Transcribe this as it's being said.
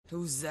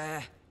Who's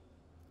there?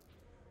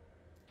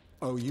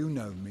 Oh, you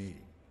know me.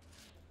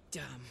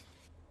 Damn.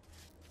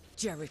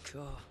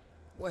 Jericho.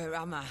 Where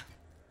am I?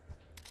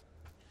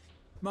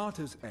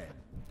 Martyr's End.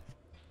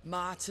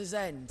 Martyr's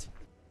End.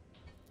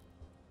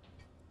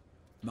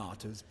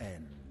 Martyr's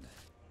End.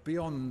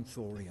 Beyond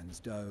Thorian's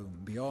Dome,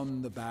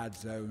 beyond the bad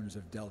zones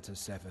of Delta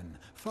 7.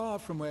 Far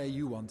from where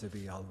you want to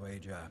be, I'll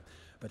wager.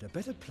 But a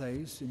better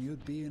place than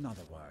you'd be in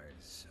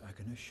otherwise, I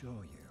can assure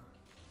you.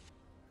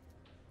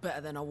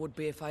 Better than I would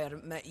be if I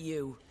hadn't met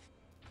you.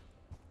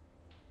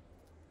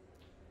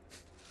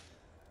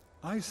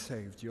 I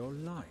saved your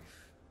life.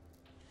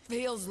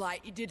 Feels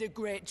like you did a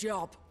great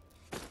job.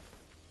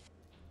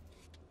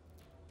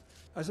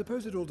 I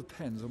suppose it all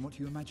depends on what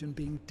you imagine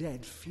being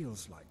dead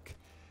feels like.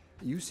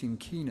 You seem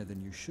keener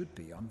than you should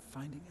be on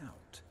finding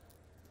out.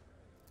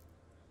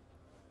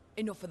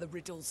 Enough of the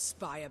riddles,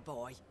 Spire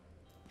boy.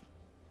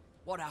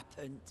 What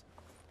happened?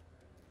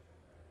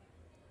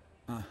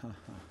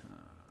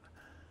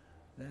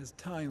 There's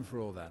time for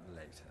all that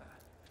later.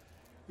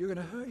 You're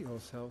gonna hurt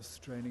yourself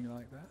straining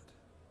like that.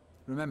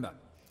 Remember,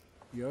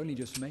 you only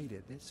just made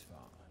it this far.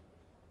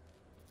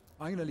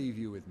 I'm gonna leave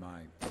you with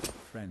my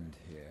friend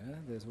here.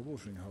 There's a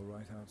watering hole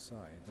right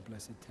outside, the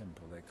Blessed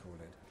Temple, they call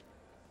it.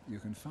 You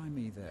can find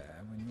me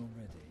there when you're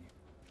ready.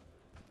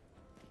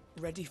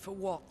 Ready for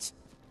what?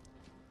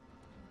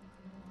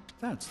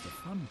 That's the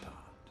fun part.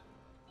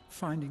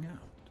 Finding out.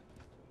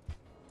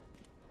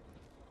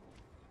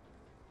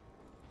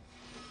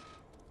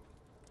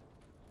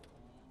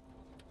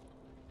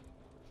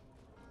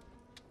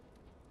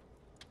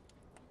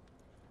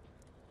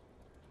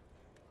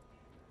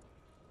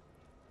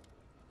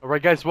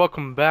 Alright guys,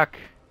 welcome back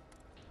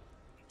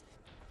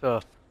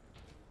to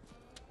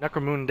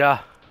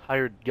Necromunda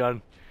Hired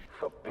Gun.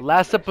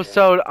 Last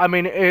episode, I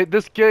mean,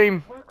 this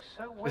game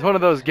is one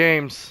of those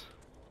games.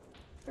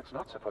 It's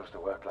not supposed to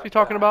work like What's he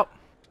talking about?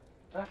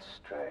 That's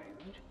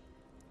strange.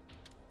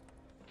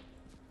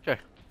 Okay.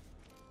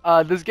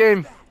 This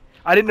game,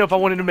 I didn't know if I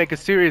wanted to make a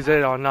series of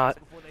it or not.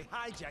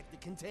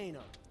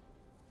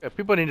 Yeah,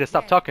 people need to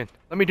stop talking.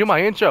 Let me do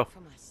my intro.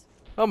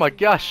 Oh my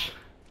gosh.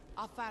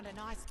 I found a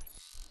nice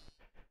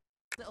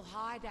little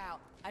hideout.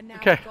 And now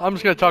Okay, I'm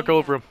just gonna talk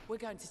over him. We're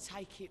going to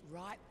take it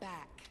right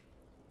back.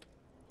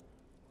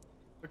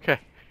 Okay.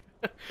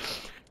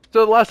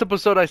 So the last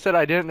episode I said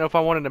I didn't know if I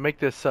wanted to make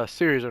this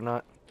series or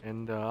not.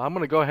 And I'm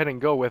going to go ahead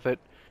and go with it.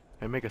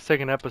 And make a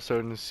second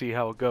episode and see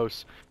how it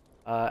goes.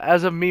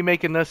 As of me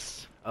making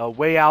this,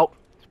 Way Out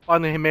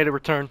finally made a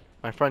return.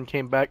 My friend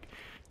came back.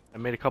 I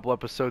made a couple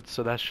episodes,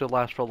 so that should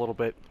last for a little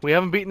bit. We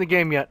haven't beaten the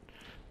game yet.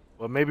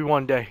 Well, maybe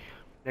one day.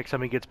 Next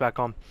time he gets back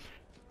on.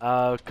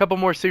 A couple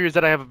more series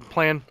that I have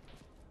planned.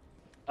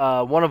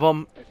 One of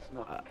them,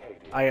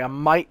 I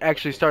might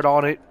actually start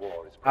on it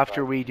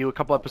after we do a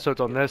couple episodes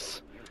on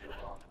this.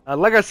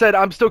 Like I said,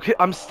 I'm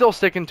still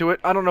sticking to it.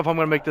 I don't know if I'm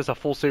gonna make this a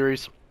full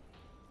series.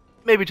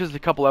 Maybe just a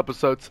couple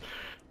episodes.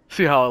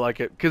 See how I like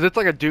it, because it's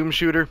like a Doom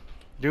shooter,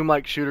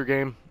 Doom-like shooter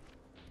game.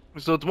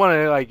 So it's one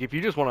of like if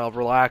you just want to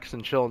relax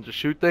and chill and just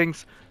shoot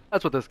things,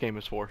 that's what this game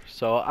is for.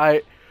 So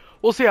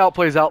we'll see how it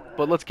plays out.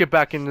 But let's get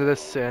back into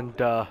this and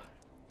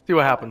see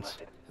what happens.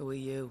 Who are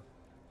you?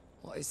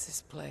 What is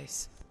this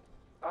place?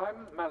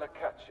 I'm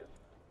Malakachin.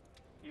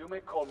 You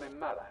may call me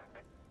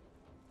Malak.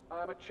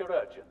 I'm a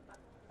chirurgeon,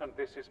 and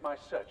this is my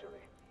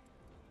surgery.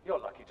 You're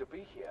lucky to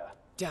be here.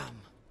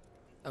 Damn.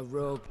 A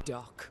rogue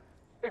doc.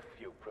 If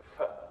you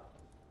prefer.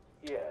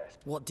 Yes.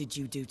 What did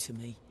you do to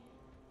me?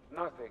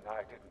 Nothing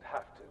I didn't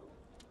have to.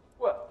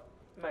 Well,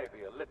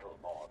 maybe a little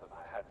more than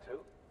I had to.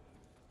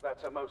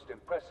 That's a most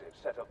impressive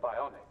set of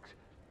bionics.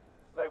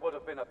 They would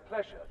have been a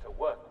pleasure to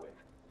work with,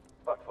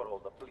 but for all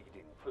the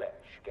bleeding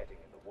flesh getting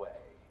in the way.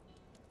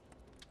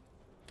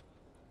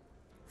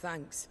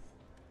 Thanks.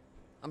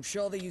 I'm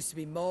sure there used to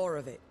be more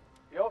of it.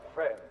 Your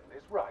friend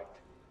is right.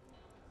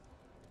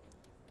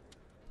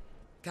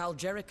 Cal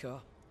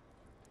Jericho?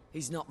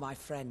 He's not my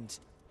friend.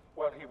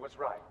 Well, he was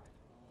right.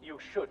 You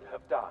should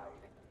have died.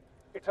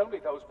 It's only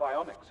those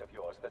bionics of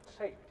yours that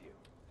saved you.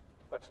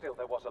 But still,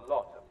 there was a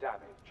lot of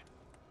damage.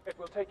 It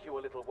will take you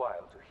a little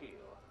while to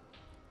heal.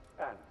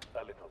 And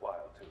a little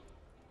while to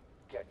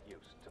get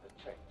used to the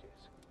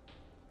changes.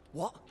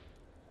 What?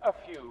 A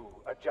few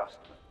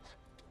adjustments.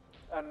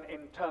 An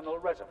internal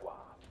reservoir.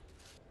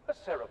 A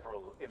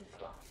cerebral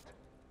implant.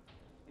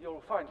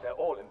 You'll find they're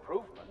all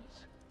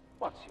improvements,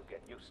 once you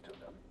get used to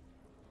them.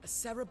 A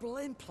cerebral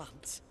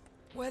implant?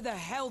 Where the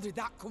hell did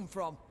that come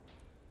from?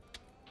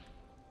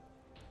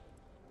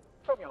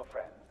 From your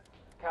friend,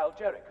 Cal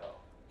Jericho.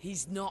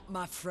 He's not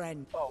my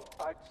friend. Oh,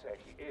 I'd say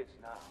he is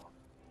now.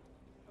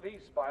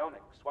 These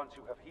bionics, once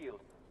you have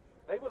healed,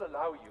 they will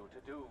allow you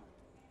to do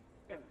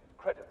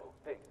incredible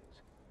things.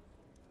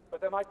 But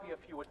there might be a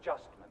few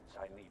adjustments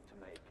I need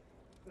to make.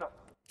 Nothing.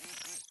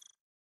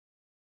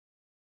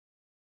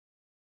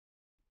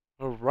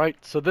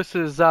 Alright, so this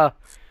is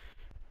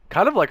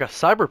kind of like a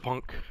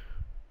cyberpunk.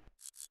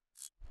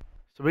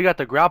 So we got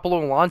the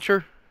grappling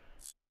launcher.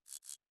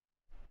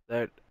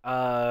 That,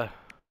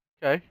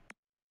 okay.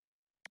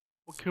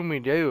 What can we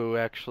do,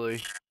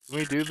 actually? Can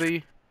we do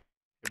the...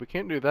 We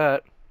can't do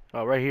that.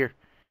 Oh, right here.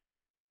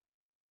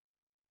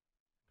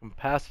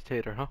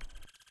 Capacitator, huh?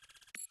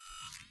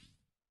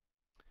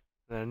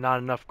 Not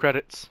enough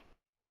credits.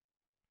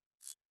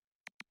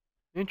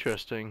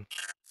 Interesting.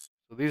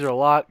 So these are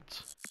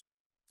lots.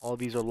 All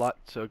these are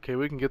lots. Okay,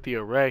 we can get the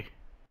array.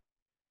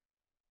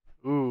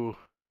 Ooh.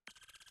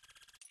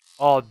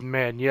 Oh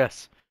man,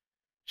 yes.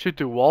 Shoot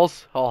through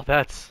walls. Oh,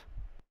 that's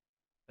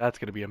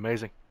gonna be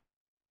amazing.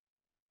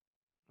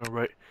 All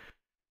right.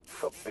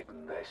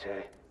 Forbidden, they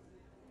say.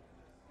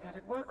 Yet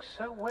it works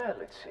so well,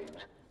 it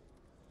seems.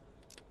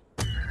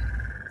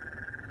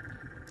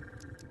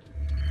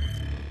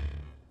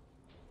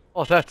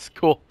 Oh, that's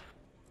cool.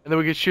 And then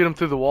we can shoot them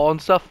through the wall and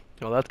stuff.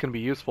 Oh, that's gonna be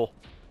useful.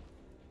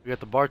 We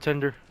got the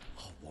bartender.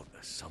 I want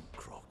a some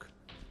croc.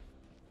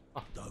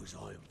 Oh. Those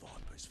iron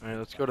vipers. All right,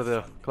 let's go to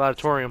the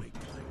gladiatorium.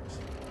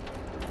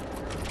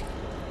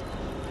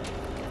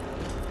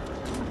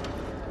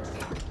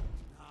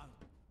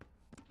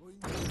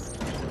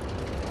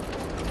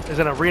 There's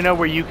an arena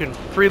where you can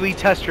freely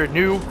test your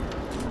new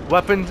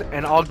weapons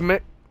and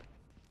augment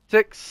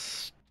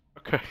 6.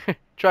 Okay,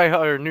 try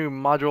our new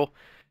module,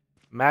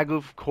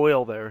 Maglev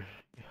coil there.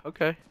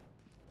 Okay,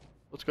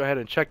 let's go ahead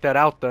and check that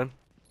out then.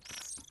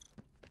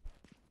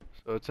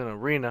 So it's an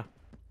arena.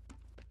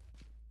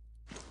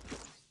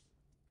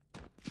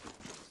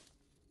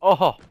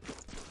 Oh,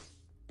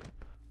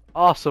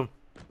 awesome!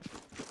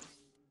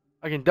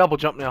 I can double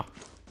jump now.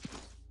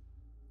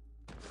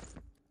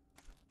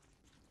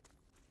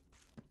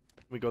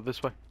 We go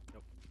this way?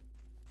 Nope.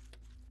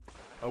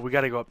 Oh, we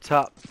gotta go up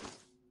top.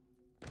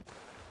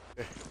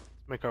 Okay, let's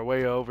make our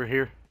way over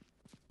here.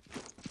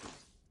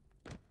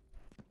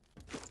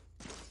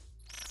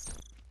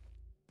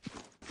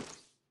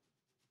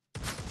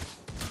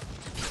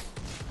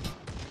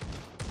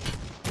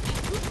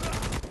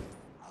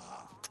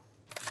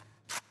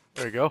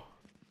 There you go.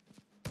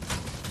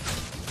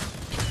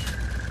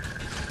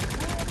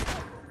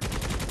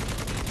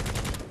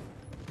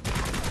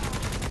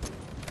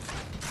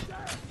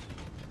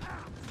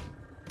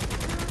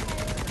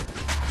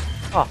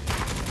 Oh,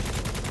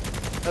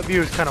 that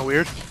view is kind of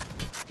weird.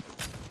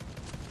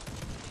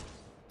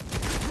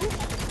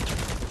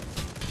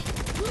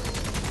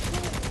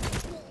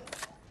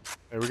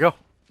 There we go.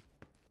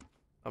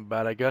 Not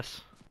bad, I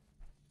guess.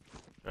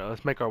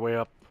 Let's make our way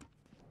up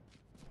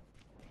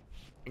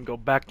and go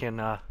back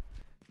and I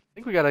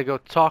think we gotta go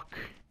talk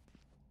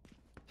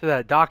to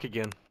that dock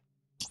again.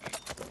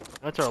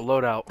 That's our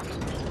loadout.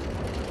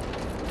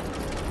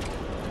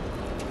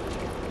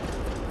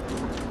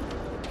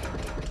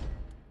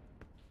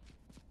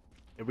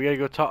 Yeah, we gotta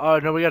go talk. Oh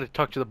no, we gotta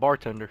talk to the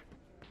bartender.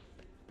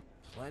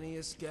 Plenty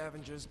of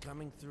scavengers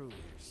coming through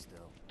here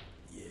still.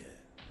 Yeah,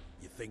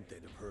 you think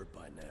they'd have heard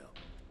by now.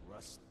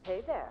 Rust.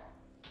 Hey there.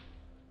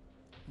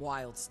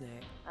 Wild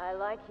snake. I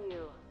like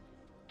you.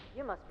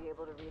 You must be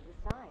able to read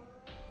the sign.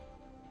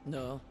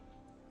 No.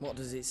 What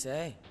does it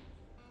say?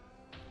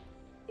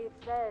 It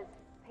says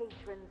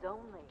patrons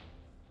only.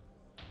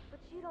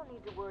 But you don't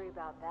need to worry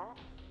about that.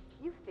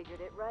 You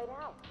figured it right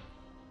out.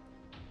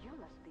 You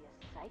must be a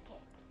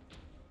psychic.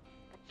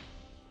 But shh.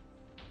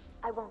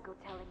 I won't go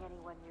telling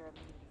anyone you're a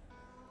meanie.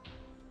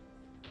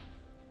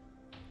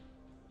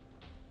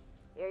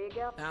 Here you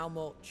go. How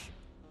much?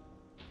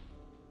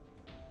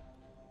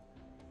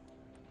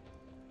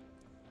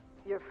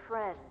 Your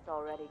friend's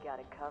already got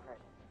it covered.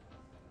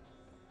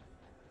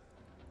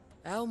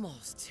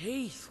 Elmo's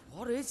teeth.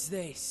 What is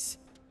this?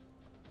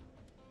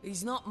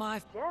 He's not my...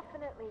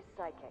 Definitely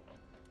psychic.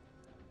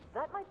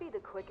 That might be the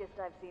quickest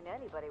I've seen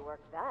anybody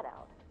work that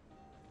out.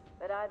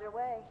 But either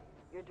way,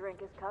 your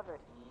drink is covered.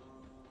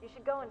 You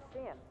should go and see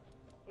him.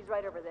 He's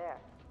right over there.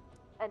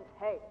 And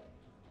hey,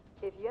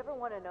 if you ever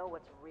want to know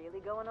what's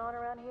really going on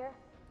around here,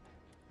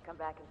 come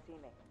back and see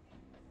me.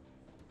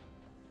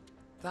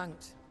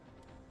 Thanks.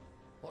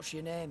 What's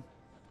your name?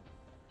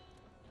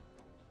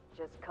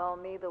 Just call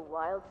me the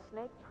Wild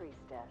Snake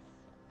Priestess.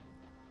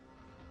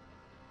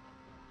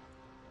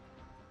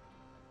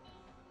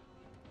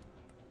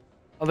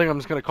 I think I'm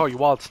just gonna call you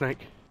Wild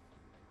Snake.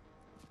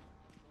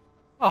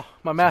 Oh,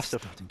 my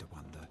mastiff. I'm starting to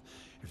wonder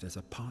if there's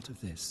a part of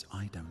this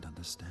I don't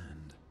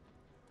understand.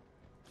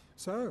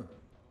 So,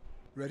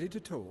 ready to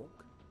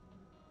talk?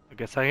 I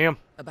guess I am.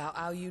 About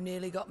how you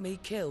nearly got me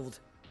killed?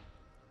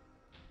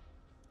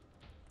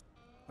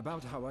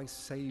 About how I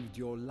saved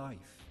your life?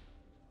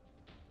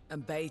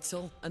 And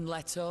Beetle and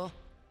Leto?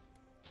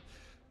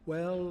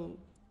 Well,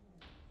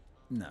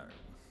 no.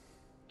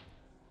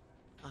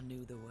 I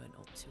knew they weren't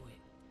up to it.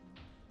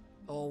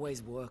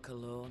 Always work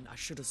alone. I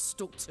should have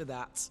stuck to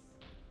that.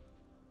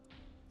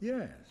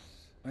 Yes,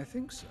 I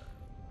think so.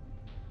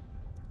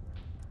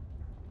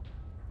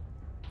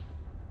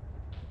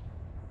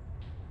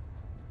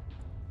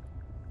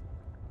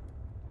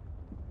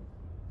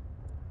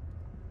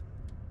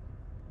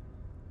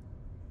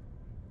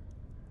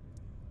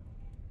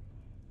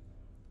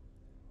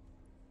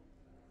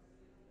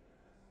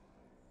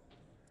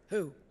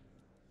 Who?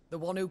 The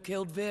one who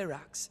killed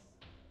Virax?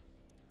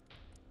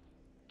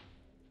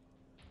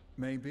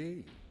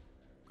 Maybe.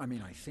 I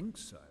mean, I think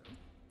so.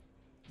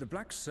 The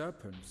Black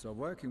Serpents are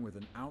working with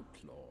an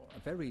outlaw, a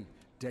very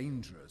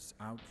dangerous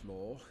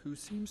outlaw, who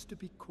seems to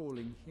be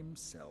calling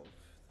himself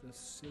the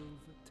Silver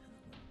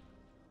Talon.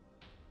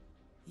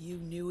 You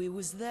knew he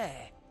was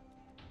there?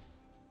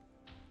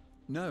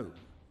 No,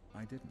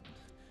 I didn't.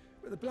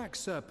 But the Black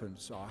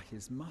Serpents are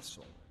his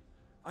muscle.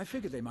 I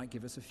figured they might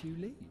give us a few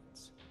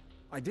leads.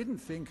 I didn't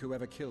think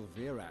whoever killed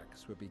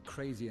Virax would be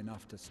crazy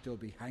enough to still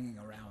be hanging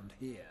around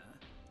here.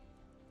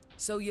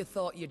 So you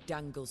thought you'd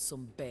dangle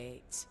some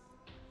bait?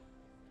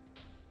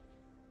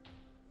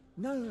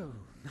 No,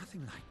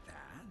 nothing like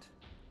that.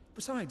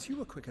 Besides, you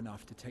were quick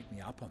enough to take me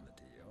up on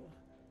the deal.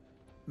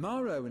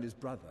 Maro and his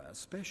brother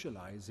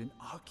specialize in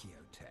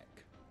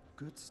archaeotech.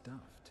 Good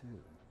stuff, too.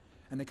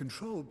 And they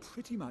control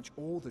pretty much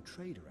all the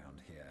trade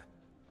around here.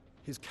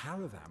 His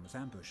caravan was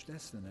ambushed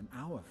less than an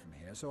hour from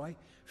here, so I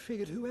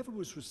figured whoever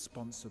was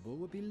responsible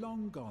would be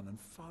long gone and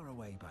far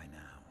away by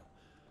now.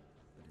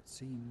 But it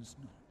seems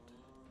not.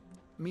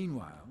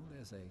 Meanwhile,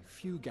 there's a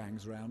few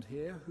gangs around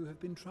here who have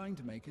been trying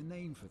to make a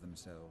name for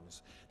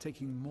themselves,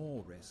 taking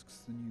more risks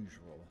than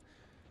usual.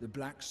 The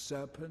Black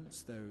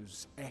Serpents,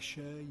 those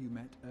Escher you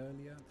met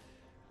earlier,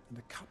 and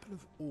a couple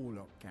of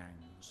Orlok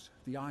gangs,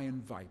 the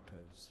Iron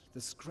Vipers, the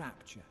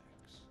Scrapjacks.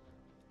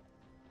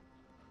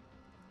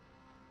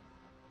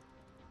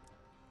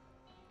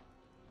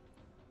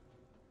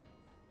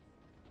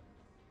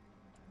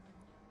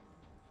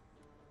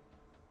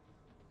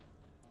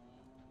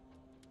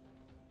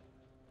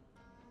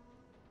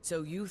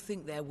 So you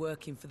think they're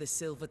working for the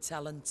Silver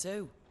Talon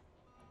too?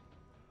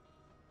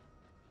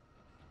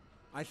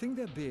 I think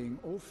they're being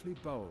awfully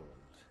bold,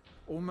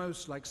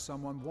 almost like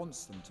someone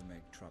wants them to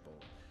make trouble.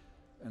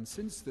 And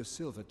since the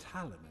Silver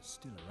Talon is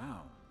still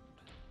around...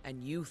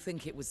 And you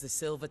think it was the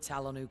Silver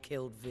Talon who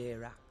killed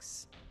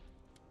Virax?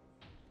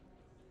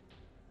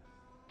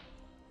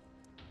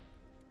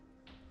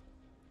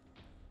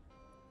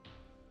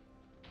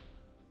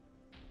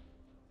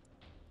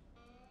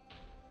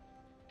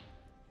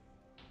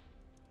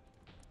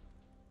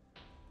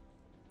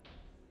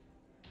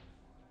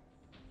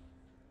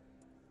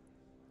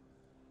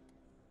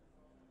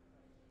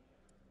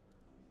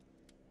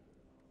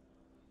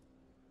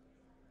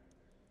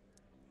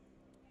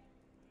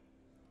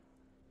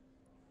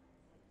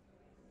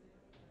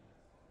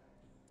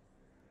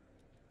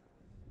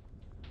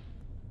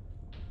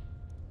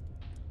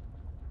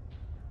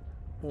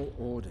 Or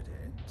ordered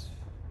it,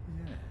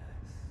 yes.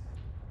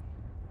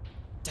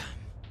 Damn.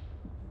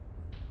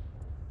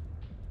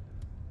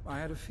 I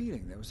had a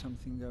feeling there was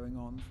something going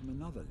on from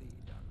another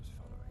lead I was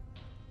following.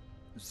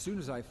 As soon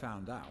as I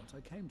found out, I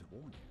came to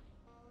warn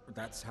you. But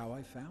that's how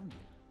I found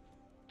you.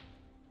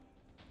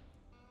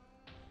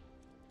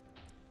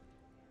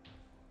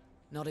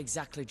 Not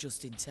exactly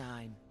just in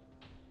time.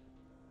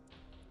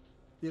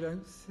 You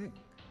don't think?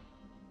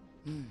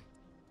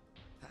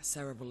 That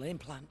cerebral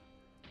implant.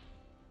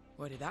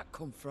 Where did that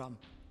come from?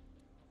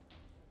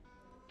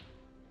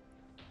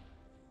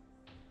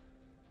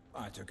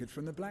 I took it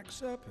from the Black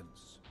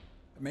Serpents.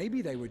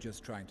 Maybe they were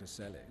just trying to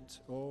sell it,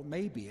 or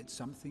maybe it's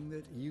something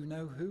that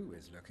you-know-who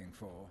is looking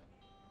for.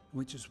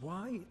 Which is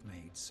why it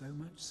made so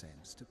much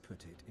sense to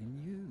put it in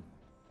you.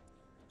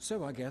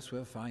 So I guess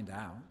we'll find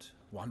out,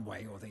 one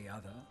way or the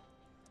other.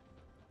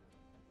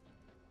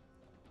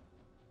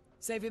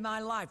 Saving my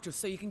life just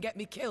so you can get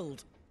me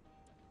killed?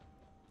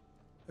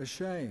 A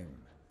shame,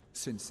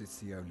 since it's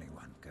the only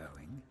one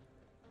going.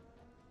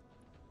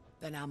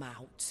 Then I'm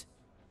out.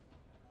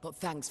 But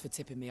thanks for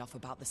tipping me off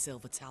about the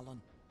Silver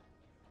Talon.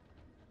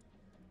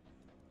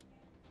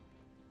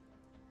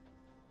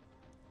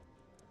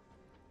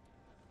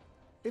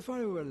 If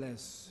I were a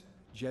less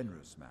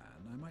generous man,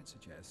 I might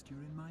suggest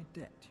you're in my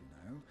debt, you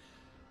know.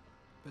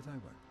 But I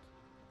won't.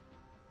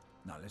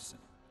 Now listen.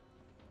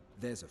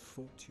 There's a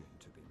fortune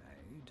to be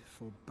made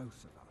for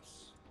both of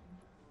us.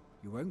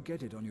 You won't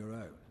get it on your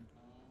own.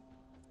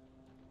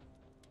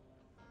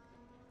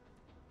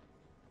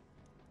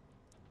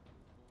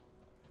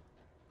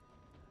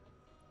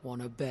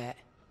 Wanna bet?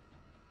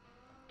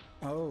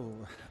 Oh,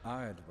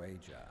 I'd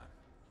wager.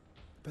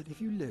 But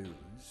if you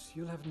lose,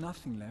 you'll have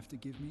nothing left to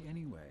give me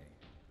anyway.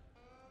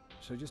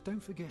 So just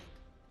don't forget,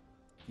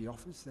 the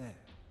offer's there,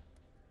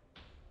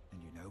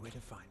 and you know where to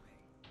find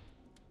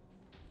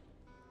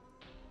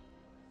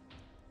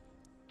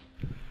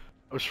me.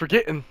 I was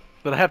forgetting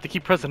that I have to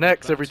keep pressing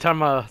X every time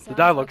the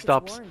dialogue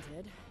stops.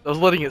 I was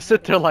letting it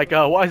sit there like,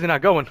 why is it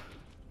not going?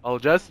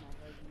 Apologize.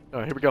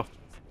 Alright, here we go.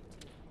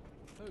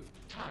 Oh,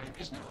 time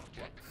is no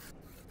object.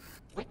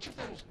 Which of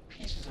those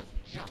pieces of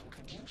junk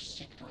do you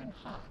seek to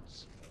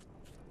enhance?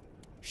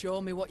 Show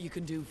me what you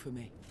can do for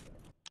me.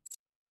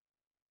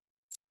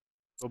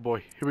 Oh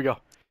boy, here we go.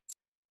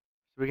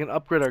 We can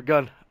upgrade our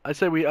gun. I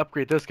say we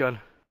upgrade this gun.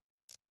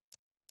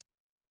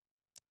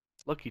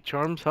 Lucky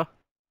Charms, huh?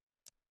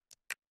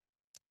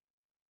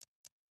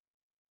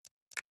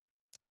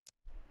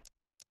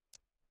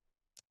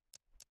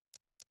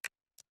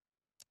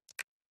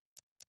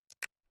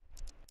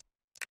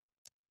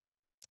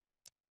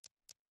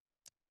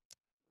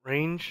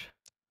 Range.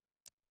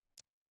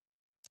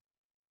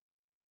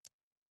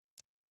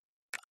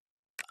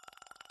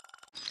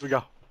 we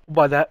go. We'll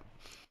buy that.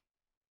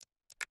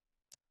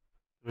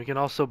 We can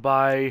also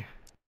buy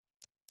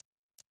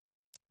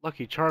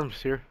Lucky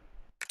Charms here.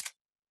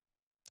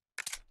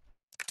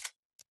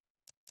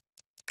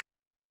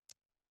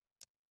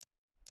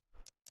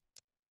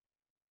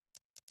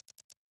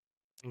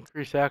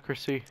 Increase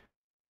accuracy.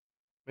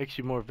 Makes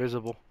you more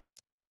visible.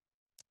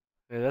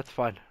 Yeah, that's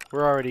fine.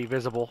 We're already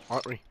visible,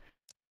 aren't we?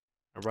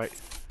 Alright.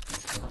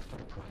 For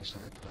a price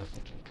on a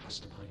perfectly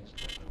customized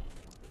weapon.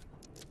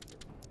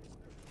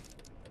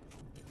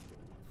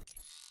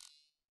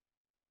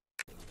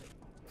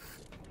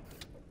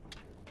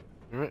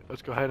 Alright,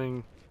 let's go ahead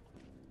and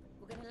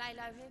We're gonna lay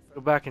low here for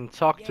go back and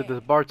talk to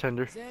the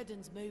bartender.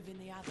 Zerdan's moving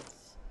the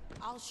others.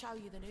 I'll show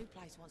you the new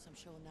place once I'm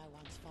sure no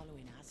one's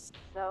following us.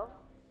 So,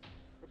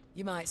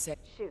 You might say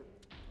shoot.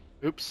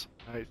 Oops.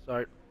 Alright,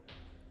 sorry.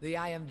 the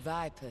Iron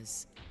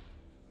Vipers.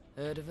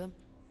 Heard of them?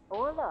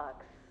 Orlux.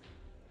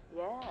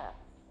 Yeah.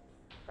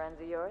 Friends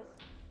of yours?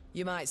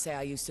 You might say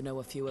I used to know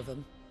a few of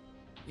them.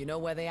 You know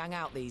where they hang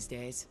out these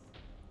days?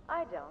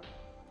 I don't.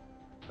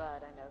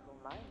 But I know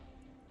who might.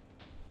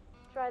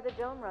 Try the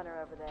Dome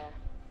Runner over there.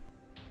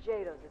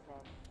 Jado's his name.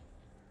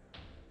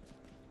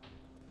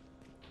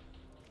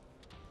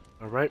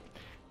 Alright.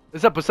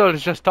 This episode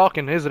is just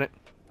talking, isn't it?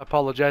 I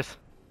apologize.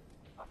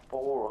 A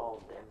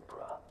four-armed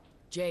emperor.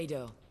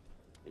 Jado.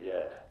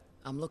 Yeah.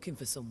 I'm looking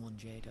for someone,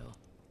 Jado.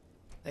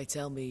 They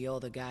tell me you're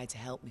the guy to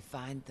help me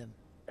find them.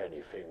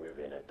 Anything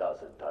within a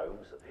dozen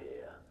domes of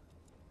here.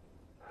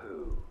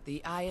 Who?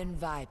 The Iron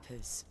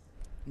Vipers.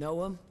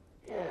 Know them?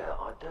 Yeah,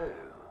 I do.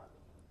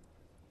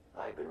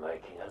 They've been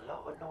making a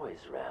lot of noise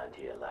around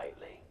here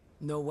lately.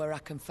 Know where I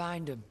can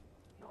find them?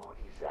 Not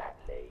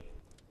exactly.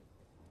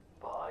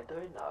 But I do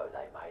know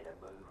they made a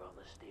move on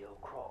the Steel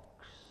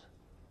Crocs.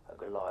 A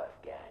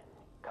Goliath gang,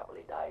 a couple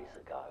of days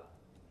ago.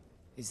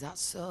 Is that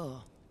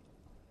so?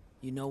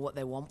 You know what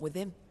they want with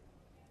him?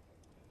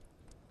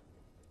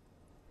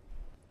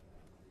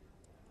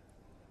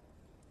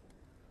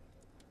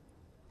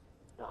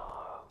 No,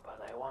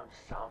 but they want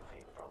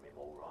something from him,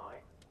 all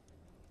right.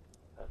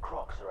 The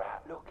Crocs are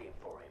out looking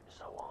for him,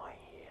 so I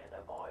hear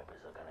the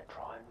Vipers are going to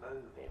try and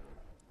move him.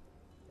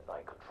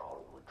 They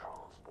control all the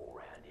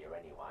transport around here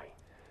anyway.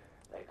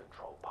 They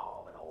control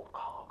part of an old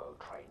cargo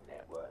train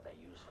network they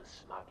use for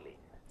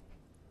smuggling.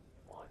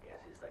 My guess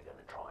is they're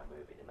going to try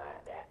moving him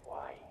out that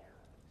way.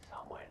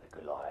 Somewhere the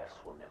Goliaths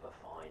will never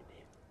find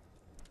him.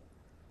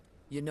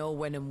 You know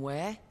when and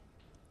where?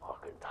 I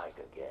can take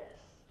a guess.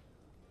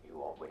 You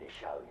want me to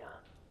show you?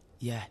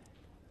 Yeah.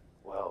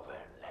 Well then,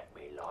 let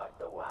me light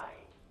the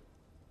way.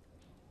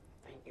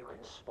 Think you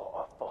can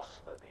spot a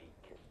phosphor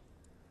beacon?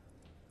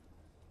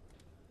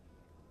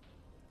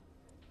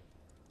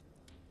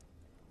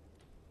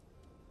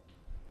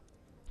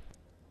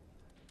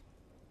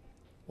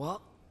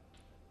 What?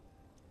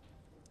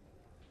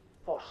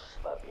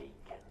 Phosphor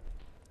beacon.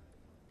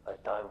 A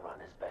Dome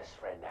Runner's best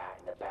friend out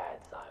in the bad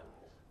zones.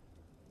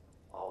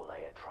 I'll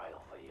lay a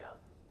trail for you.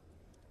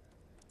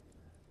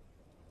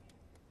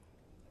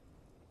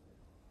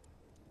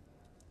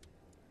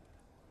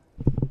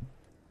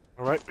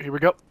 Alright, here we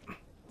go.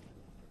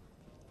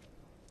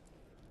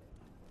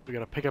 We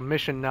gotta pick a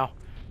mission now.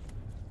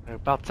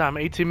 About time,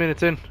 18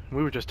 minutes in.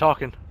 We were just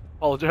talking.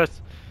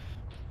 Apologize.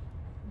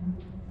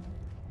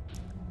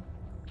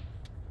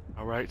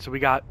 Alright, so we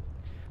got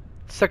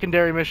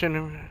secondary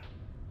mission.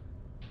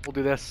 We'll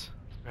do this.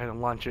 Go ahead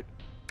and launch it.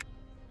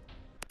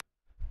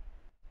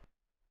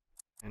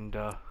 And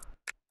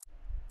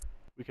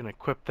we can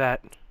equip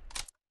that.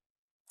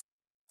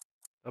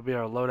 That'll be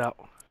our loadout.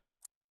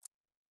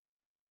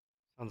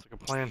 Sounds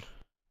like a plan.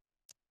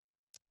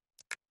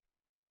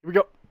 Here we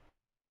go.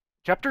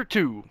 Chapter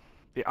 2.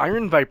 The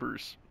Iron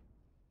Vipers.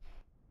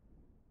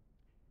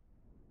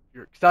 If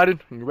you're excited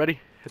and you're ready,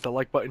 hit the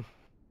like button.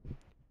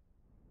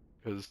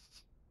 Because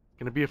it's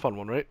going to be a fun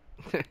one, right?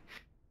 Here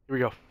we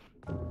go.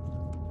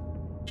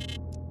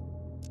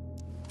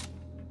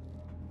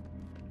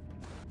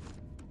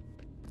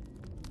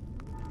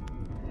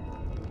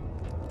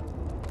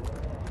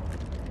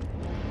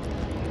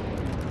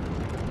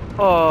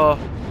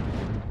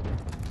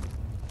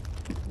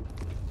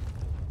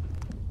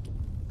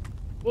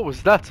 What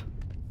was that?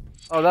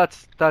 Oh,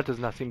 that does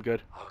not seem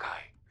good. Okay,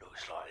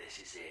 looks like this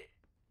is it.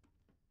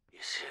 You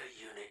see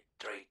Unit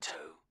 3-2?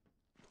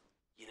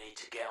 You need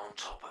to get on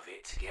top of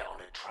it to get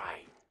on a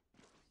train.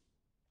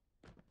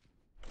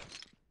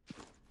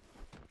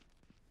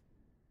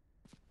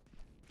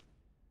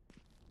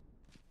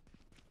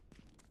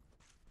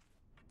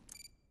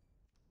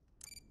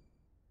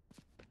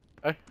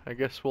 Okay, I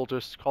guess we'll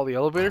just call the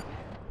elevator.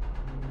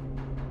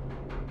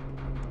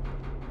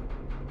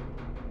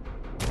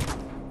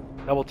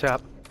 Double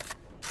tap.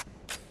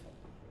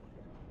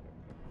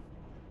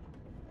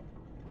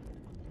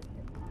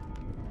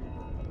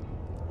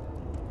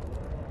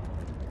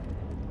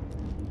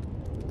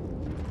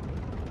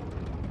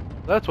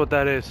 That's what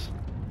that is.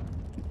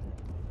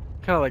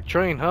 Kind of like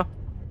train, huh?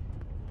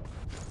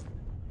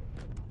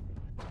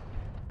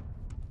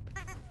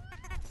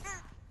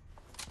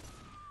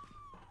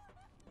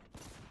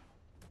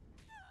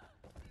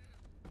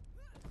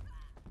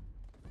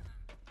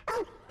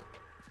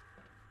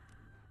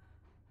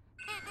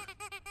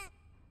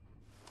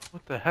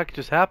 What the heck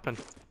just happened?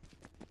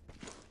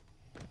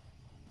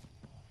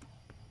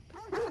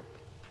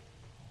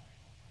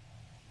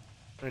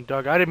 And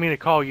Doug, I didn't mean to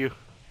call you.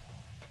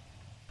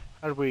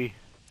 How did we...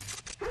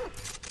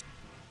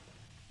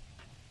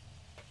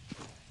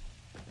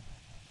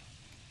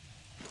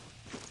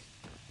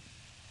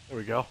 There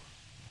we go.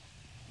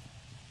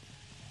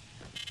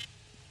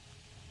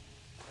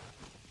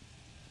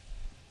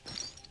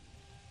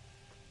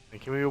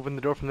 And can we open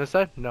the door from this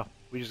side? No,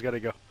 we just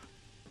gotta go.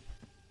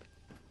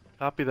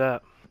 Copy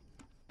that.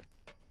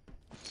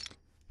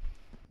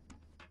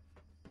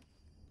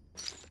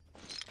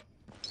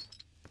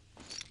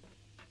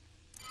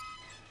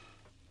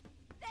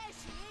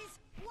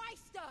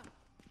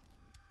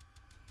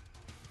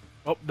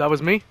 Oh, that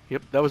was me?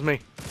 Yep, that was me.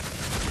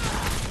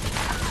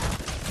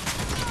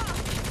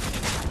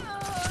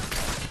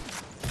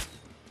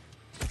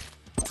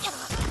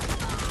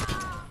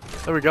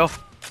 There we go.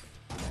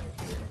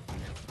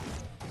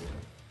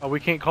 Oh,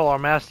 we can't call our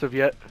mastiff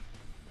yet.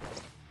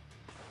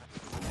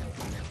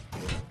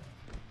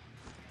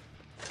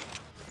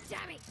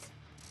 Damn it!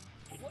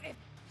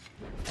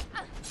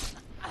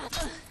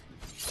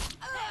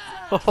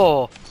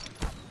 Oh,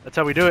 that's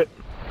how we do it.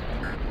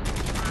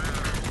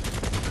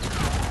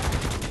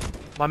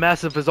 My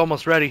mastiff is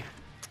almost ready.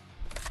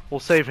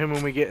 We'll save him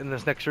when we get in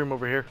this next room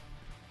over here.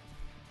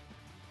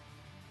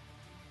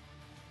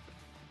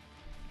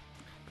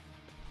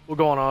 We'll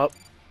go on up.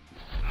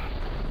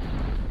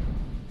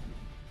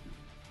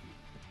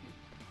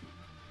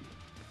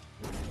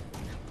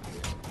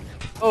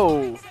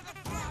 Oh.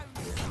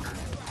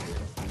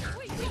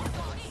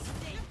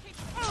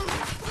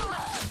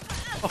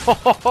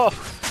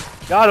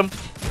 Got him.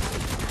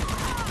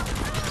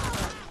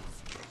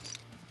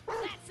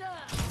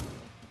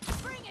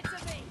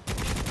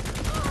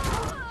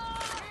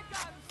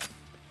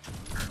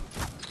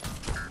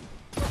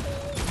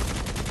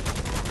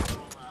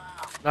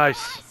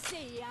 Nice.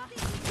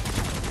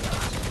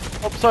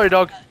 Oh, sorry,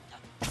 dog.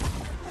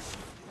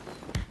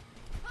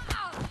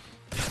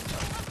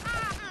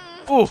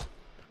 Ooh.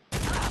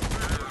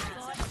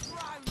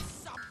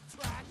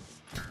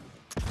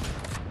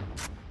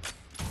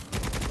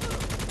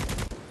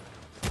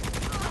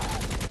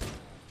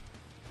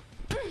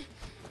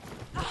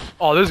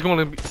 Oh, this is going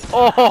to be...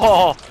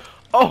 Oh!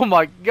 Oh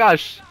my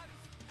gosh.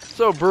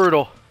 So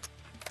brutal.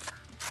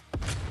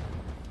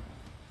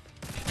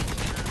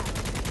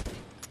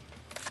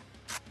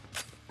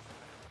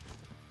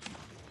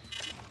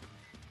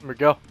 There we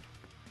go.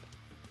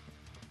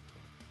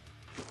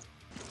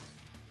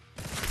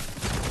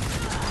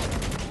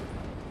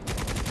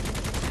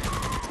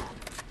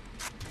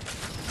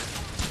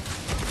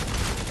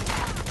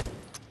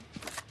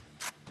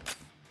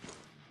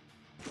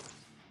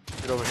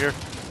 Get over here.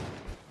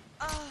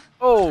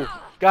 Oh,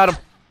 got him.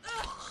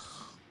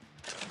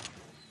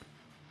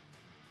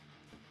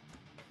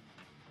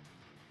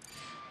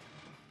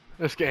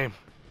 This game.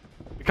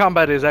 The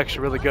combat is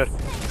actually really good.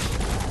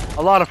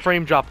 A lot of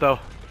frame drop though.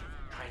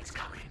 Train's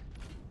coming.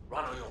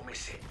 Run or you'll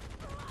miss it.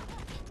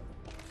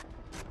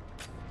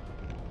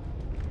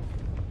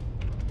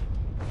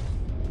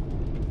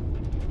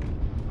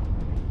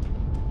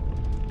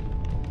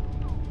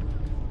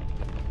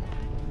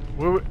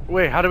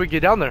 Wait, how do we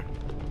get down there?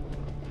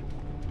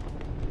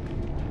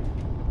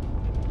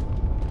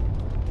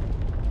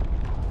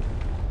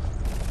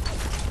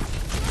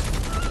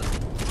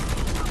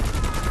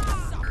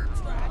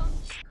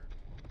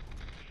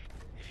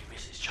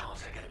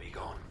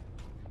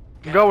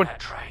 I'm going.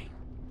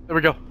 There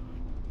we go.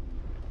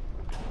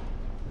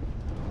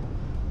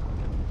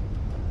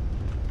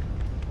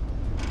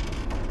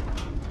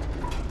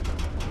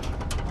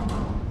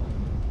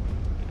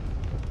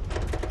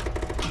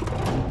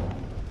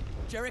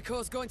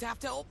 Jericho's going to have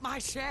to up my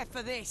share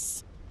for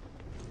this.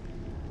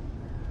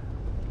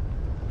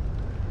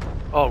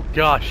 Oh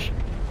gosh.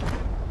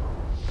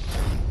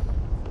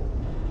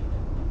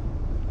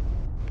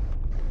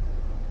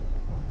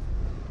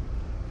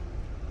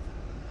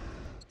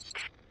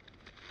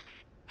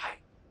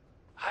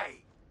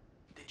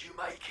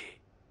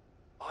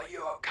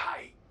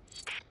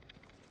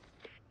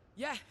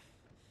 Yeah,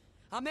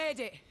 I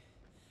made it.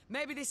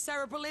 Maybe this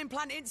cerebral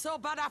implant ain't so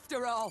bad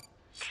after all.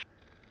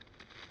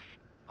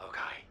 Okay.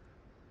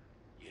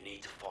 You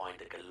need to find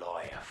a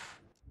Goliath.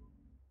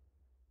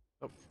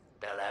 Oh.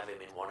 They'll have him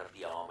in one of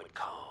the armored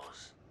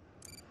cars.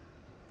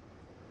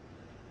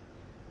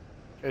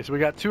 Okay, so we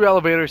got 2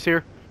 elevators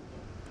here.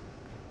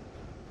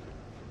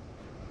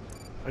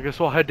 I guess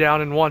we'll head down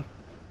in one.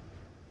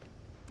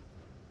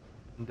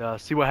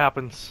 And see what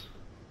happens.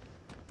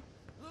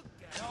 Look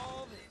at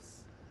all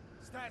this.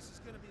 Stash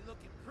is gonna be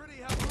looking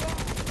pretty hot.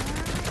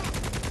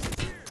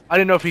 I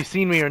didn't know if he's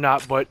seen me or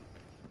not, but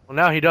well,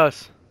 now he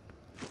does.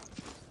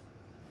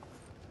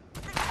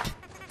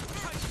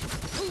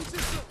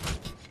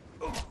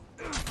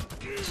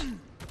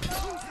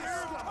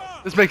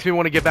 This makes me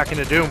want to get back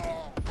into Doom.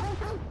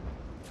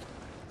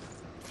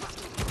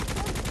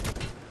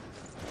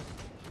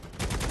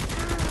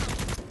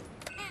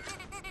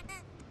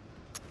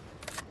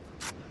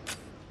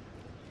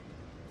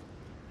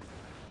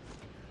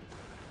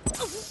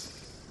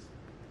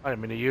 I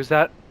didn't mean to use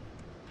that.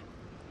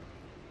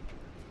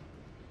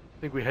 I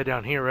think we head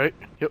down here, right?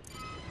 Yep.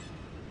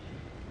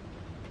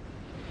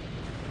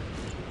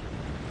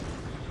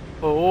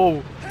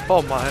 Oh,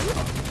 oh my.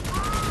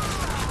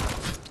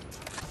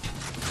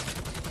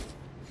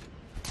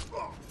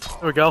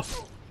 There we go.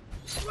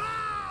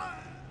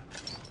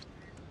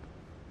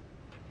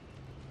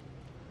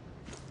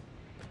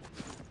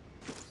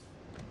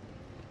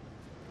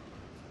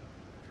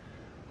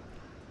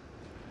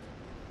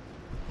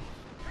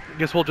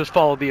 I guess we'll just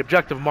follow the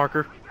objective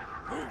marker.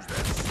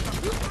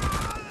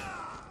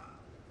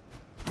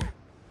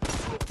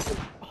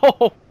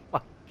 Oh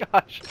my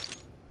gosh.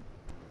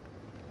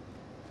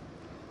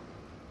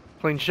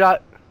 Clean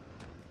shot.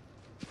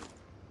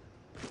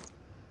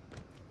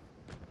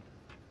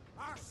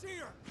 I see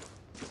her.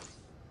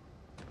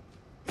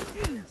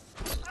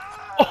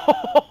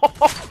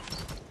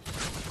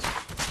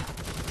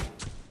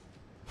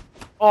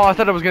 Oh, I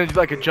thought I was gonna do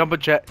like a jump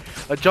attack,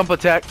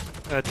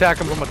 and attack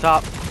him from the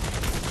top.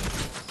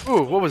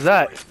 Ooh, what was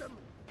that?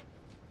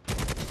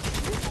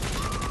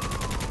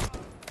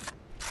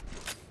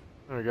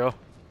 There we go.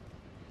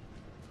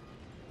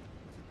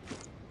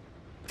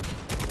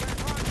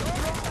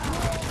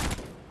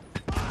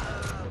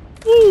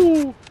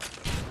 Woo!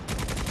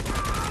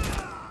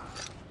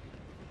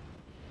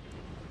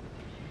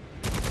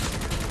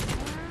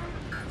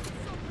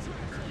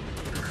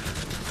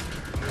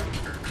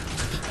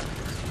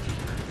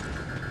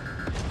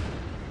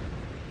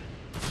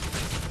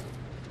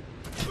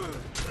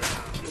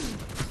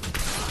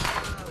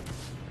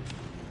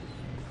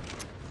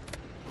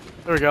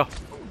 There we go.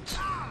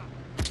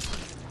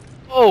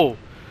 Oh!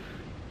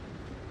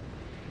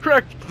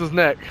 Cracked his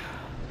neck.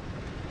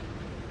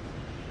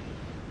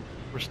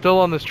 We're still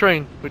on this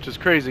train, which is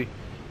crazy.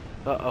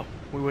 Uh-oh,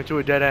 we went to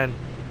a dead end.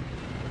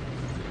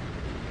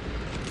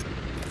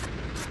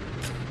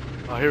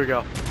 Oh, here we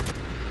go.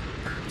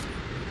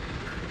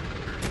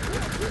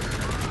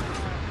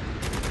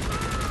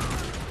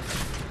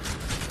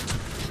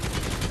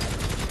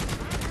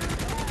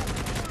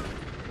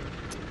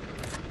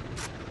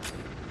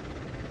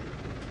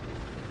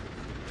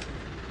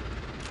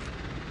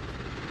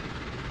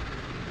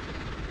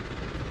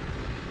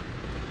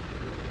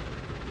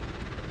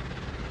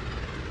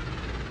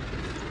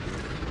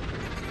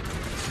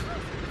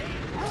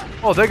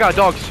 Oh, they got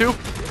dogs too?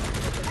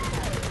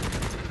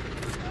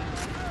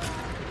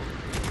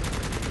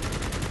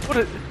 What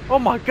is... Oh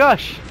my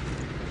gosh!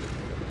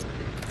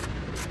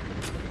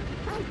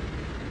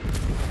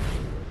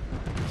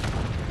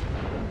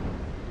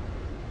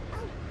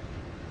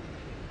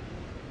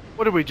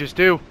 What did we just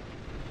do?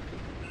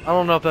 I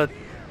don't know if that...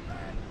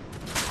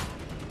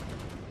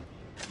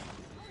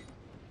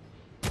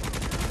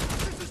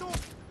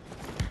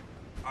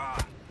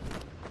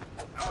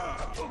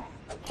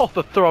 Oh,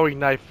 the throwing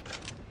knife.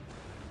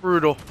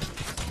 Brutal.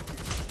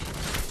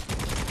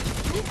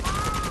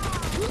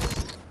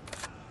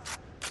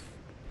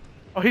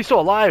 Oh, he's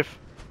still alive.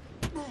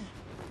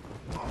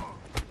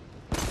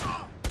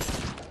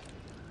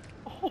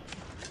 Oh.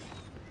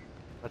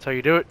 That's how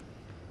you do it.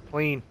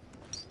 Clean.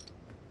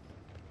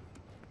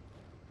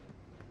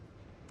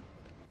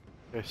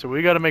 Okay, so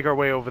we gotta make our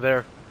way over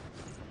there.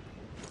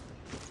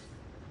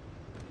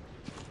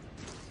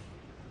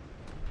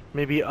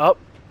 Maybe up?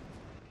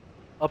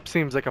 Up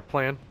seems like a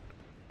plan.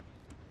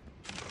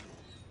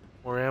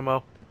 More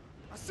ammo.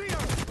 I see her.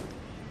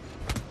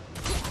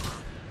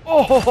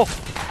 Oh,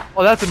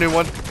 oh, that's a new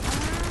one.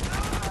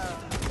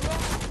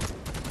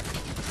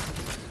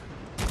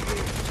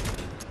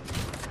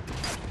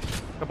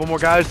 Couple more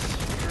guys.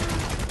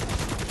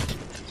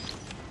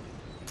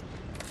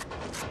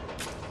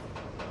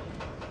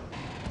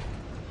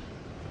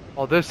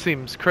 Oh, this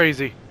seems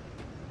crazy.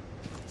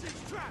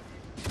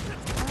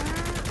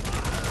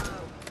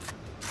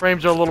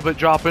 Frames are a little bit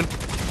dropping.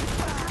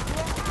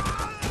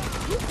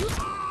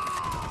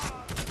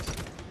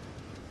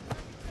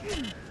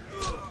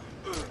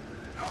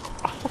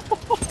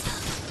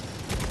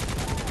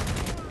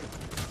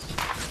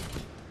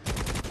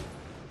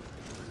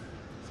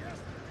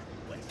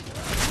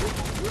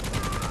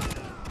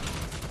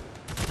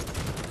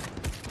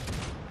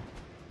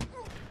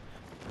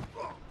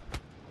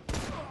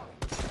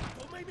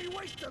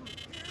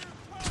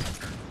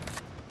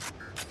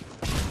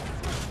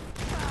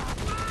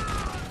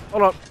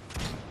 Hold up.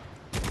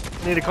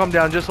 I need to calm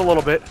down just a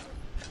little bit.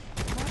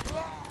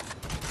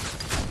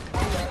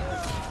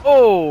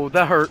 Oh,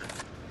 that hurt.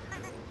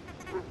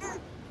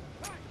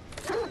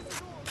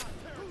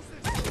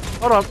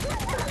 Hold on.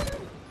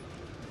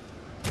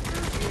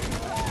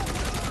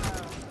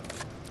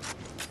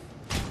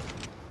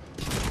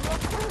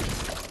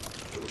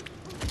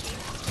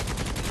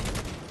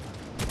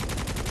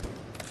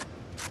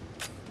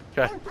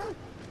 Okay.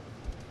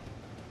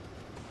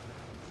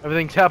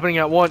 Everything's happening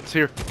at once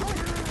here.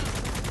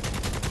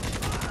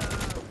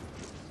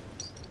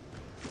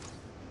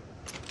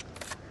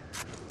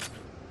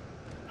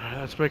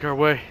 Let's make our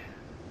way.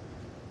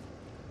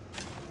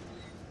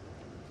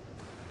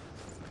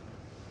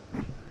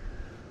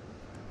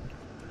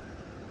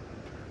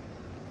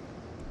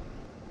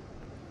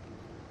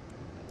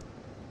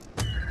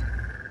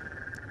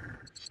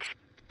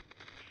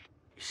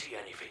 You see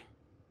anything?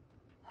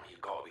 Well, you've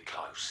got to be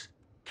close.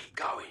 Keep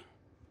going.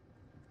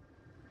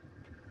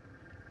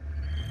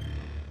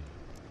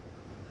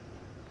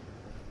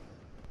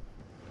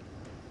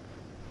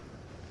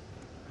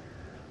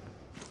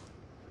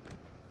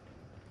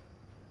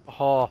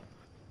 Oh,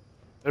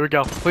 there we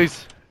go.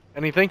 Please,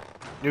 anything?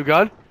 New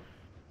gun?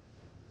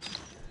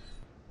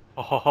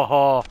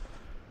 Oh,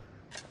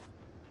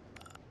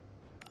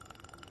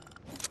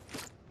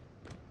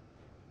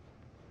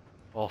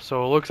 oh,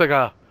 so it looks like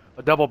a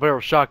double barrel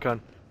shotgun.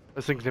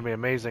 This thing's gonna be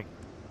amazing.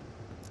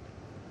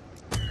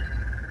 We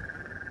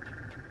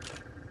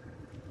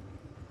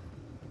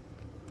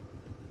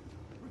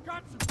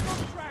got some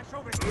junk trash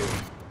over here.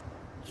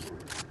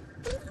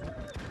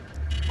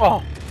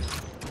 Oh,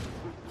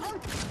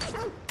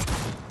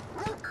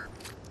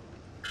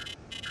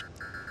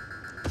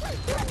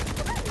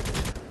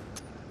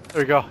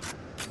 there we go.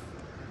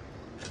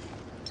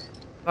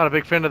 Not a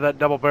big fan of that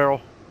double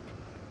barrel.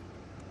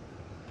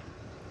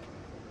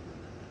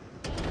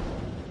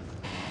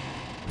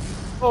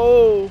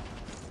 Oh!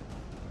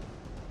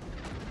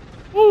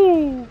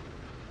 Woo!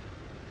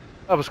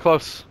 That was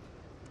close.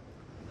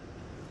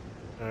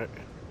 Alright.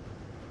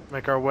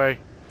 Make our way.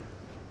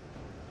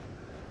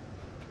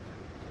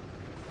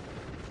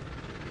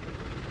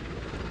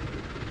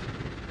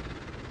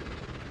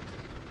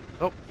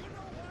 Oh.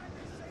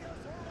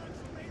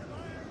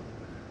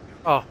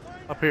 Oh,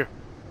 up here.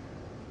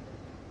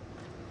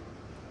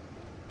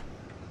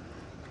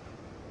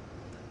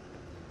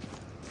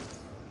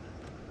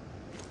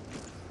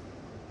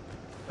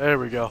 There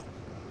we go.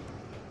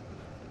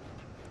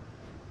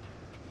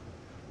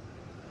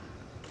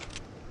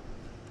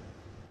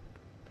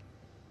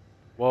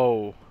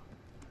 Whoa.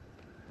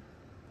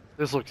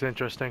 This looks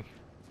interesting.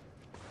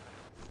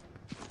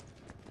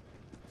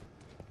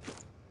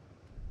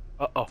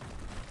 Uh-oh.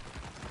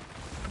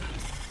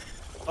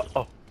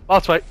 Uh-oh.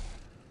 Boss fight.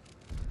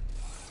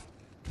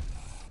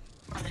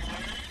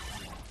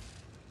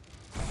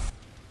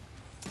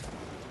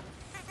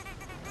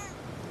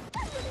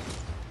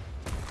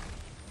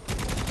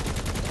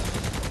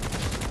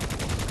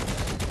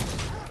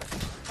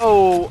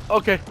 Oh,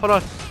 okay, hold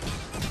on.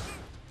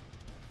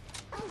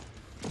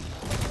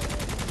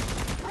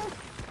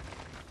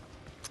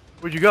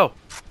 Where'd you go?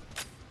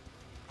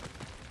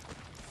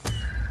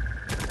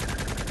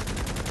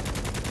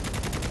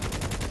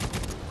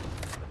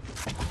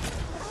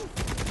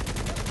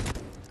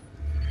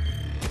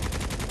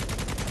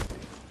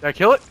 Did I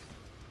kill it?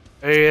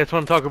 Hey, that's what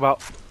I'm talking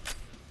about.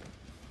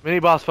 Mini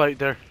boss fight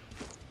there.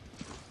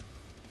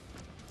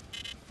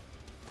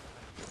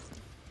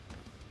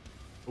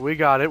 We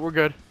got it, we're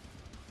good.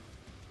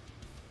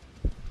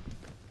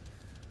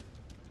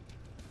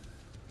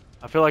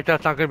 I feel like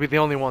that's not going to be the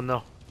only one,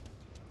 though.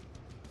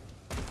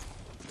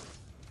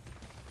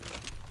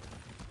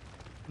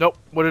 Nope,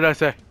 what did I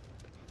say?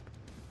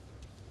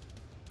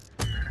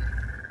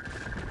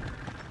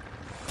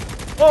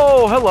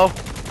 Oh, hello.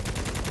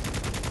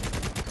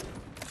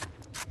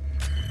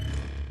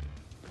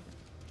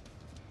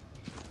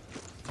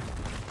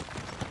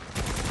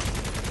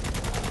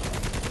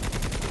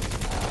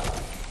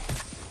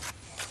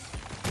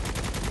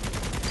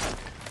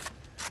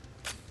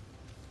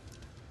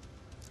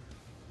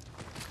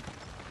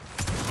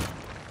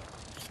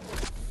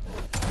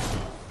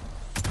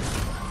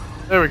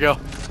 There we go.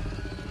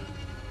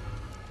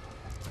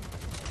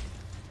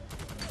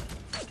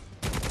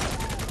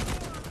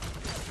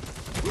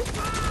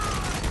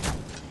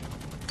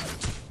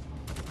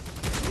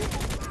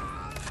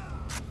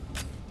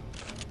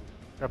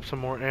 Grab some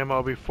more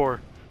ammo before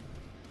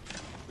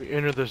we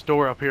enter this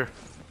door up here.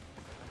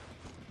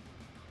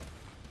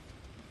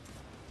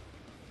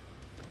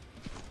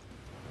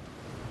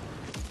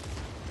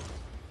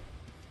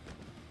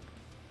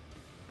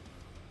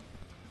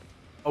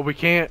 Oh, we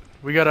can't.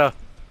 We gotta...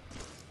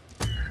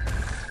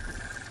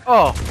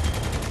 Oh.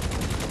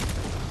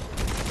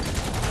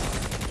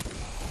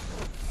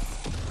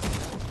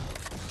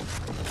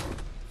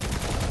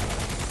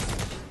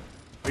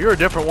 You're a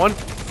different one.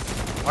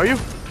 Are you?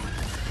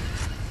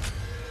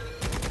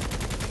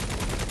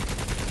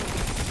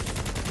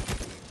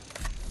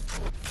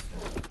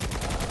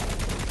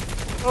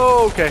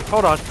 Oh, okay.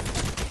 Hold on.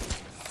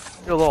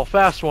 You're a little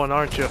fast one,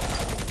 aren't you?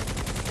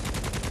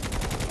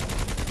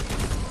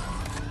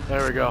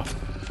 There we go.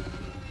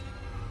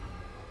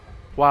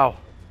 Wow.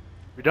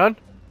 We done?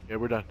 Yeah,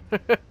 we're done.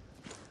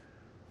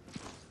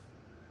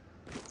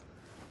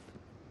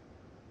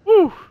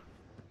 Woo!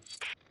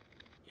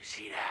 You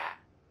see that?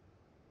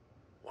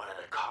 One of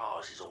the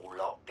cars is all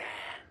locked down.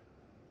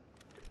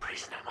 The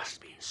prisoner must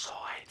be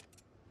inside.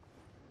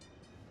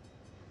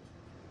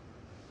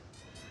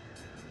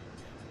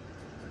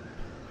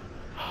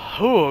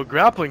 Ooh, a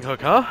grappling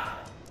hook, huh?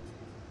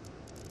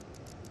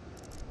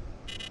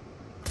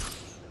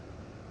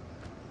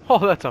 Oh,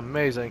 that's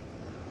amazing.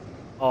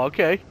 Oh,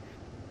 okay.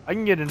 I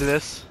can get into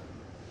this.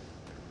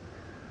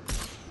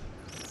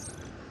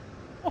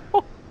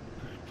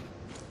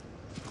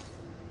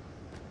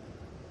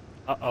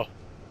 Uh-oh.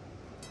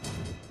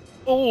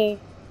 Oh!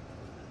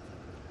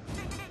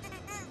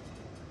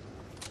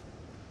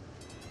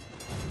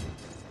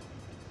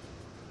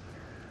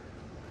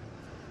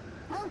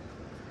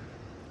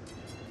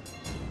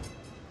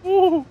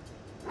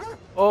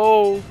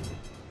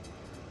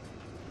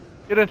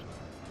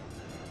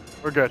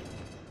 We're good.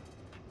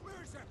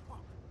 Where's that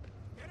punk?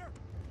 Get her?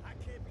 I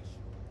can't be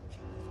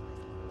sure.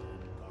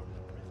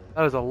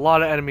 That is a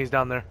lot of enemies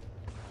down there.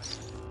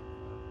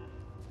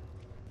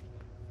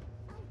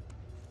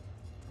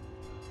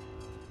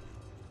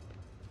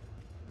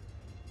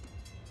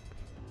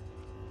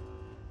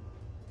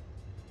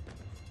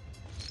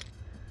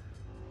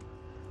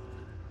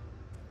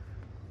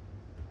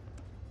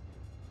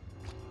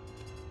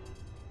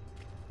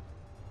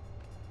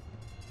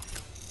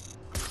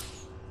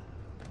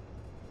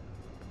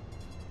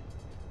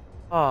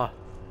 Ah.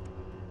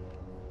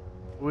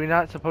 We're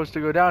not supposed to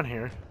go down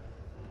here.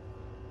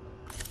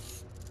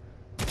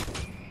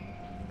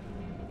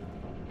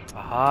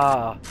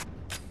 Aha.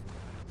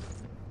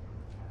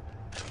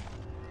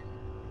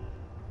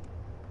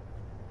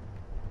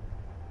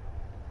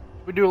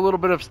 We do a little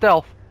bit of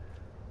stealth.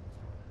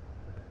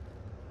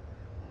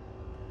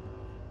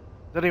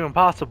 Is that even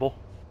possible?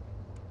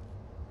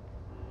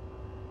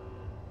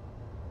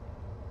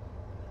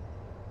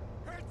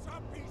 Heads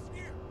up, he's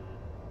here.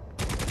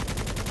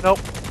 Nope.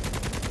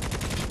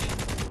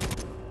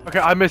 Okay,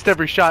 I missed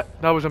every shot.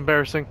 That was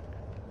embarrassing.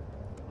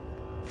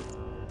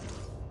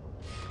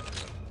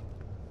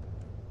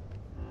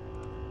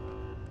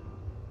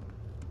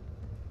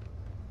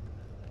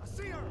 I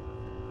see her.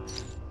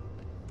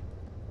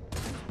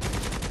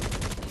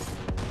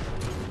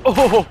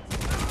 Oh!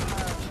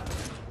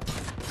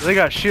 They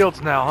got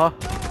shields now, huh?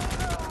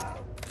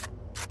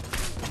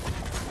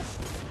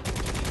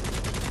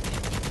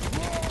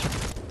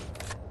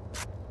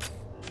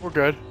 We're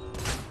good.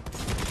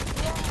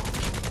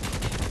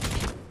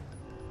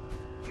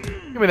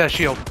 Give me that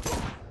shield.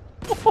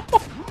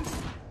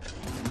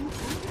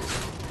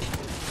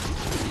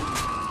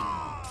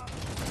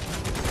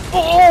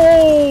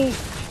 Oh!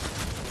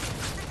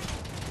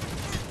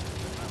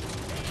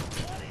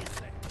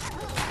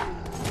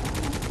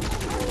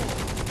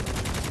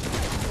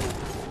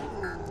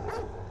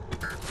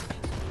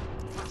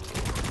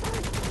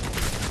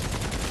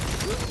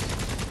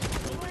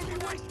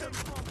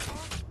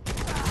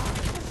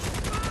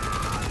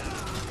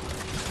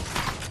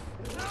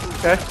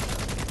 Okay.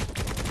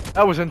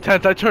 That was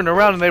intense. I turned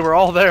around and they were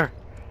all there.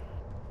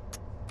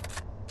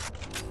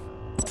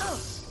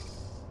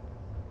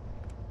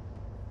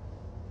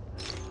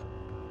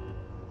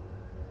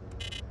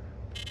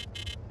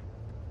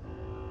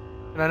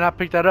 Can I not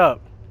pick that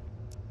up?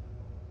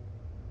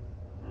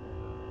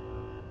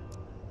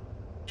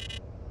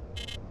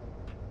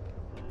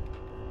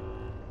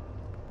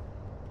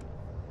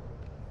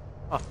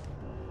 Huh.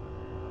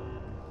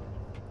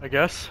 I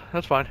guess.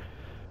 That's fine.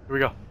 Here we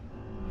go.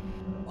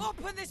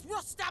 Open this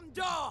Rustam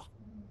door!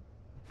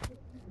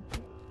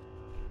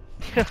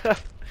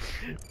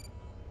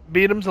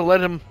 Beat him to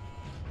let him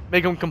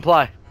make him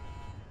comply.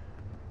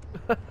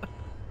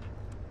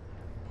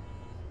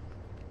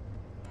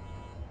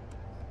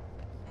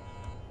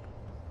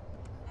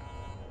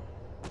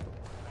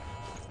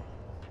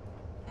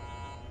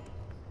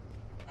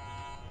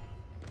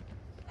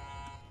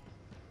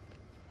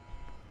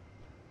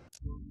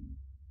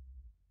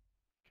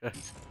 Okay.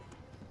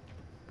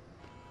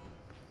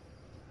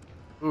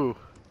 Ooh.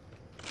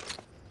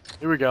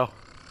 Here we go.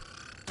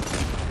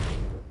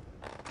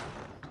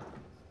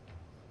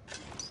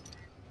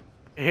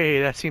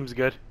 Hey, that seems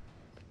good.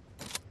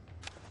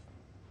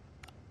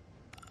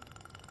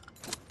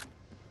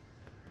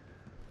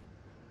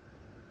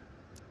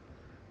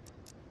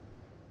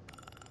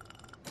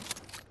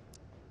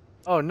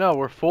 Oh no,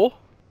 we're full?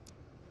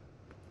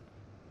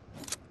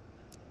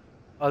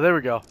 Oh, there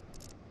we go.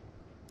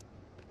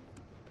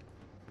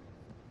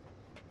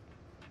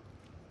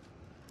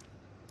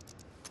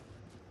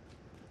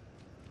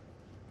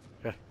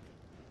 Okay.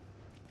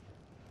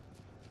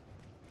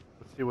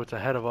 Let's see what's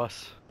ahead of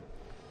us.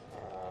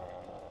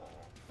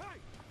 Hey,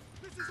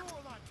 this is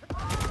all I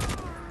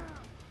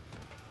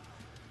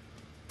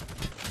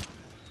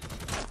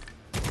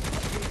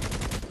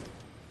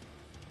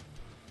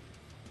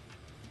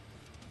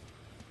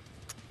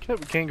Okay,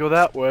 we can't go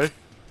that way.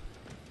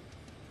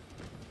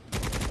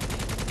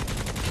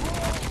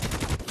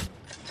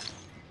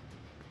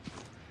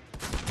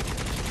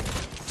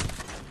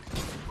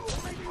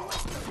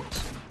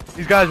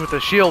 These guys with the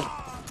shield.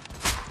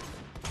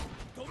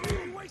 Don't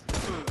make me waste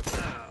them.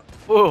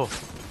 Whoa.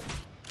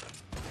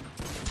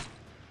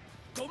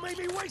 Don't make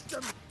me waste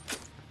them.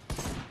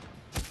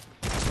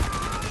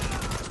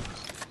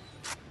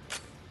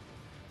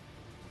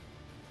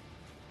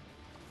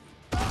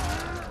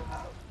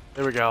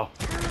 There we go.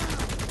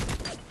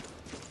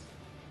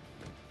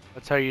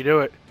 That's how you do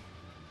it.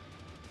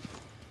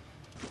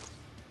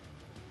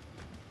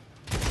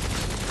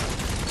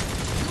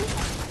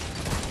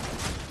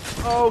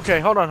 Okay,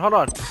 hold on, hold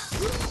on.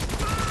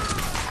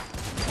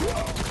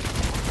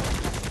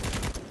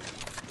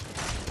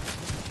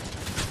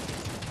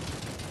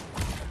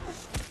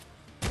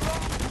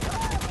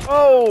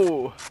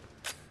 Oh!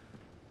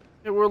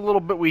 Yeah, we're a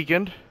little bit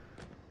weakened.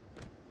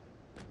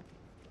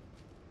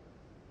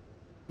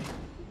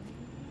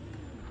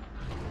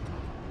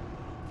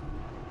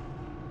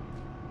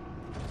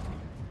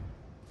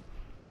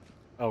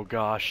 Oh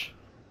gosh.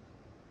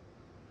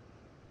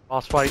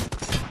 Boss fight.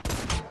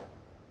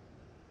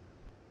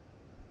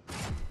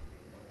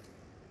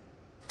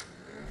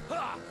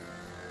 Ha!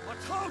 I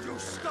told you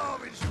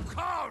starving's you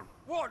can't!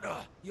 What the?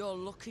 Your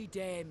lucky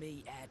day,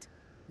 meathead.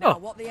 Now, Oh.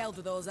 what the hell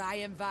do those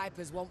Iron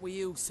Vipers want with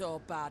you so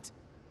bad?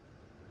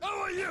 Who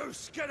are you,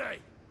 Skinny?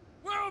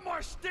 Where are my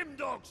stim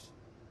dogs?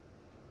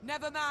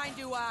 Never mind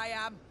who I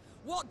am.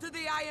 What do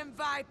the Iron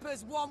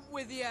Vipers want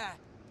with you?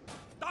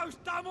 Those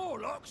dumb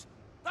Orlocks?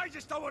 They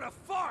just don't want to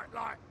fight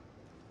like...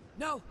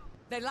 No,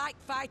 they like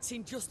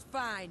fighting just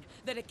fine.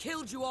 They'd have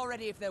killed you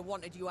already if they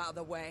wanted you out of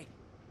the way.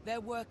 They're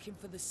working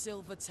for the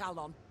Silver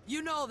Talon.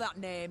 You know that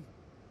name.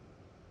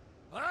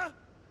 Huh?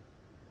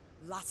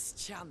 Last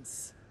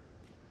chance.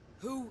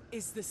 Who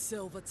is the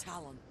Silver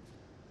Talon?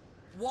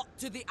 What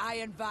do the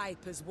Iron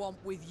Vipers want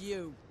with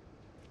you?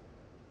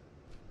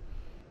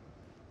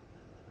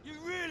 You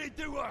really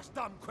do ask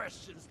dumb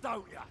questions,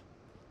 don't you?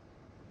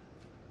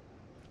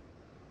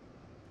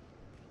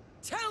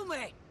 Tell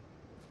me!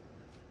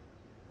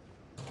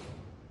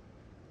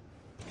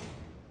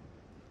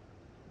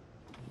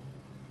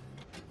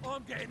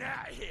 I'm getting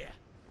out of here.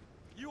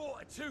 You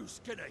ought to too,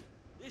 Skinny.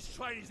 This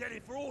train is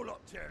heading for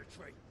Orlock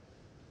territory.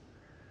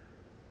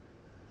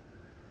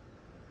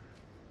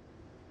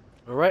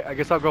 Alright, I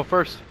guess I'll go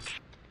first.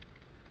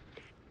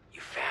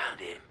 You found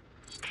him.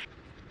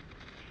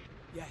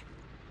 Yeah,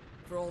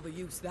 for all the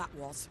use that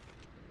was.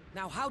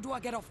 Now, how do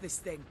I get off this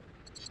thing?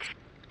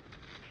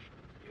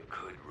 You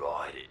could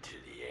ride it to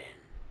the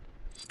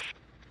end.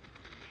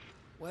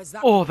 Where's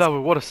that? Oh, that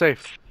was what a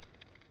save.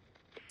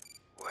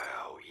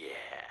 Well, yeah.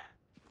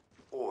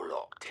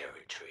 Orlock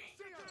territory.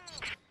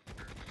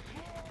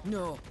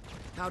 No.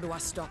 How do I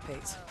stop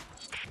it?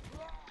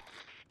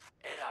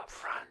 Head up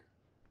front.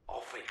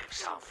 I'll think of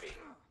something.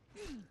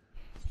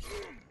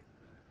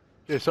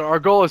 Okay, so our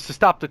goal is to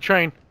stop the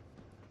train.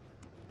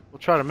 We'll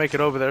try to make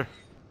it over there.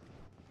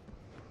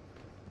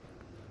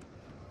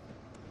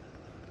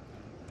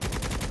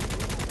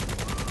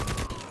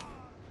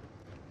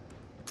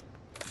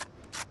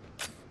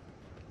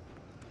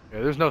 Yeah,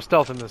 there's no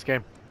stealth in this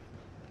game.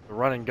 The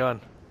run and gun.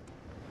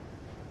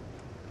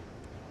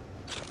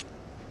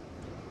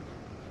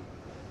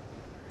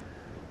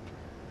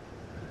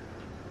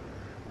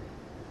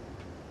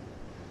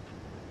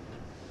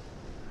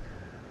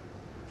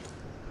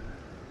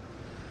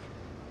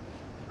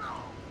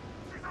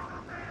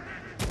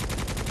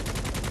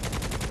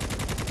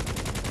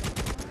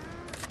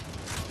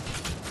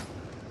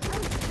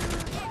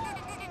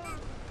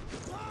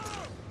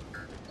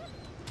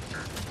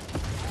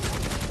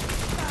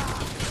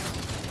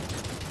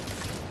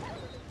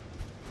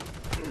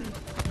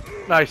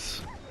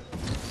 Nice.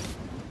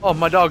 Oh,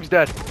 my dog's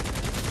dead.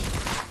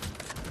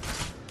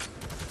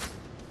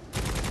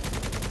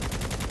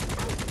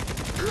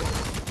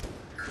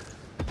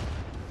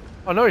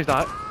 Oh, no, he's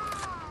not.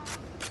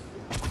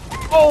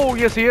 Oh,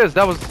 yes, he is.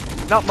 That was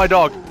not my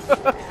dog.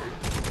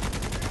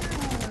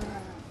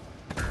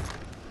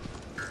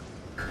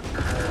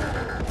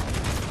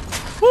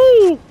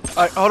 Woo!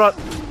 Alright, hold on.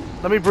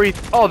 Let me breathe.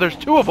 Oh, there's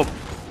two of them.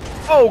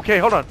 Oh, okay,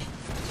 hold on.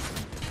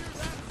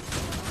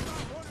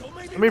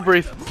 Let me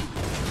breathe.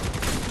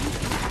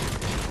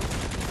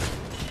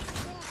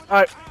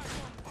 Alright.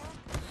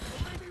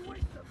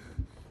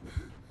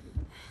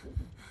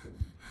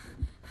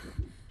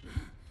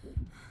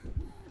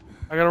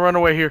 I gotta run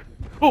away here.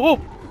 Oh,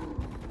 oh.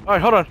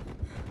 Alright, hold on.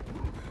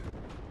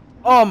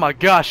 Oh my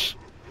gosh.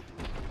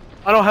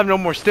 I don't have no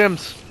more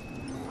stims.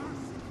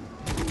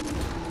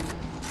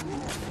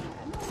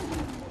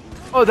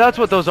 Oh, that's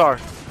what those are.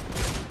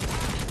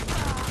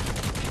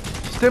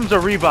 Stims are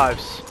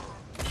revives.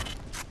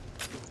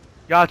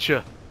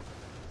 Gotcha.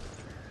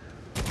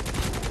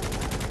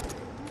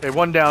 Okay,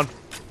 one down.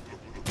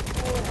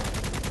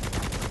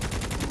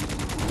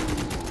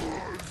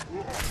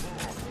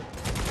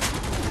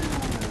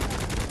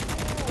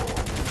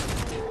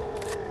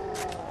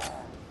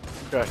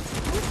 Okay.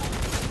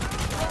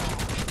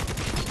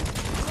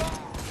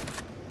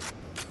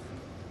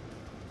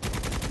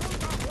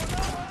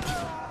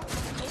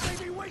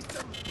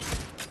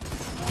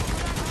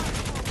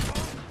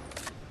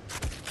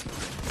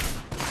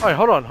 Alright,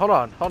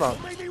 hold on.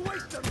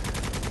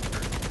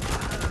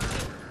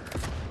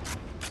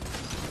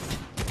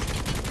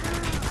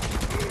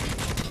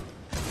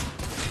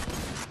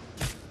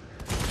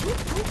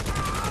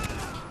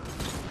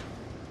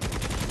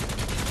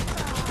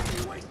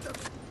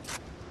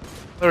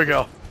 There we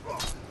go.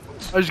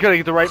 I just gotta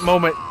get the right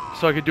moment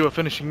so I could do a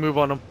finishing move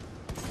on him.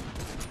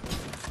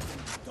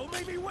 Don't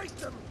make me waste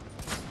them.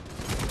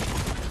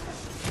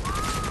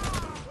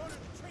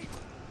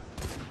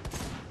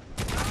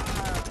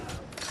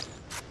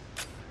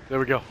 There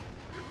we go.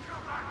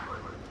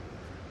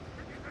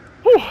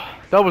 Whew,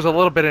 that was a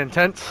little bit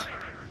intense.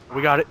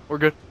 We got it. We're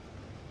good.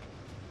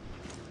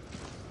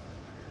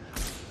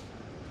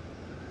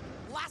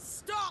 Last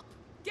stop!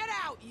 Get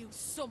out, you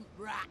sump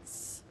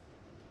rats!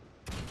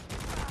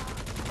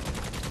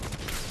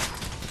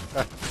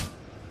 Okay.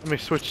 Let me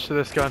switch to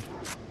this gun.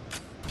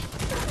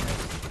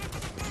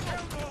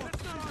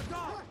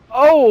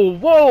 Oh,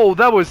 whoa!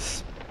 That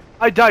was...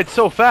 I died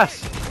so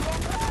fast.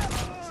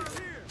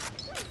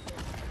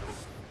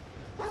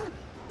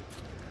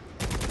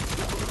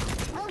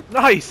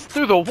 Nice!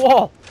 Through the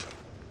wall!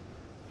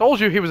 Told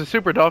you he was a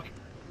super dog.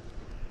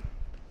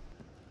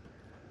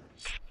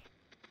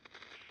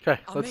 Okay,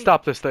 let's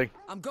stop this thing.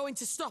 I'm going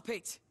to stop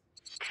it.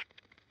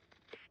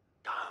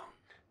 Don't.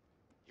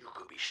 You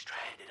could be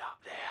stranded up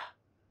there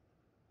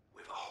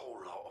with a whole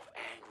lot of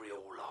angry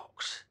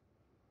Orlocks.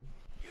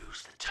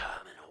 Use the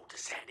terminal to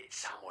send it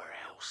somewhere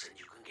else and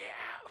you can get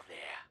out of there.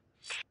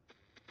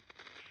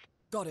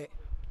 Got it.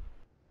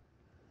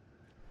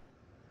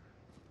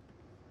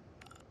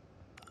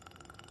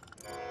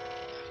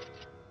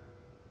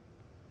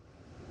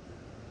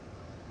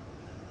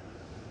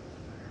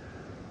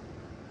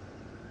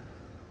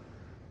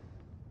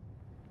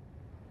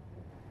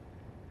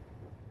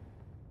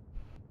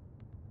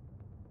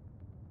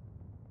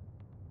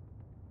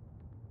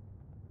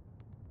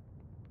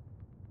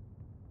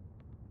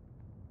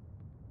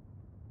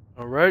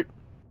 Alright.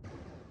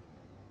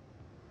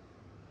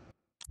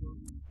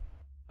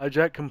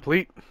 Hijack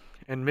complete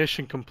and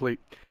mission complete.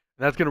 And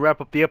that's going to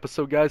wrap up the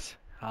episode, guys.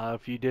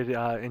 If you did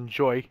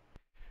enjoy,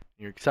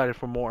 you're excited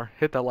for more,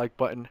 hit that like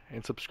button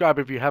and subscribe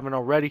if you haven't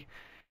already.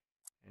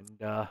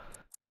 And I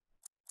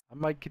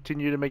might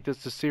continue to make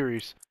this a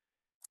series.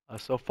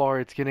 So far,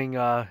 it's getting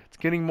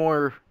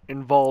more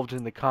involved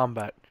in the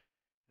combat.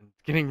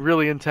 It's getting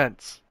really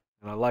intense,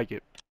 and I like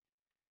it.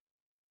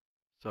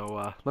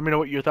 So let me know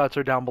what your thoughts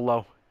are down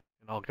below.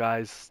 And I'll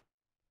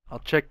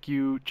check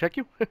you.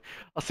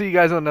 I'll see you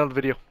guys on another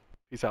video.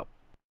 Peace out.